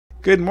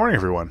Good morning,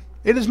 everyone.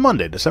 It is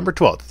Monday, December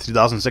 12th,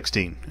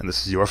 2016, and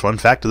this is your fun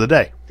fact of the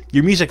day.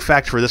 Your music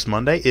fact for this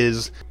Monday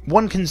is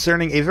one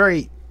concerning a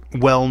very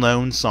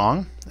well-known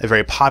song, a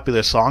very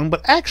popular song,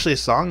 but actually a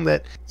song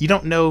that you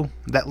don't know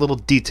that little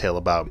detail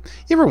about.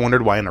 You ever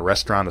wondered why in a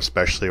restaurant,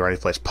 especially, or any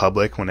place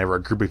public, whenever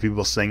a group of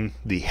people sing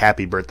the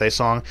Happy Birthday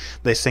song,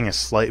 they sing a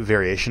slight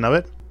variation of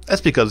it?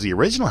 That's because the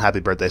original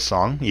Happy Birthday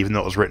song, even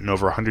though it was written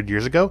over 100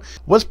 years ago,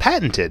 was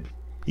patented.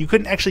 You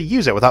couldn't actually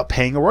use it without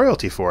paying a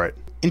royalty for it.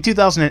 In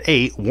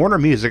 2008, Warner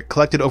Music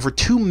collected over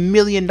 $2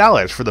 million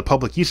for the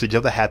public usage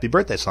of the Happy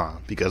Birthday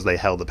song, because they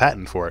held the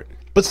patent for it.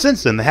 But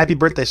since then, the Happy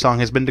Birthday song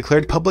has been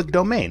declared public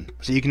domain,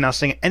 so you can now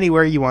sing it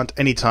anywhere you want,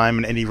 anytime,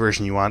 in any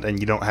version you want, and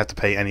you don't have to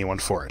pay anyone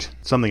for it.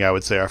 Something I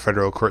would say our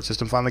federal court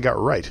system finally got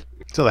right.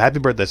 So the Happy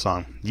Birthday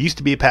song used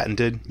to be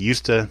patented,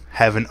 used to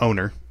have an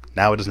owner,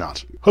 now it is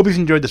not. Hope you've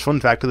enjoyed this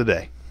fun fact of the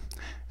day.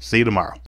 See you tomorrow.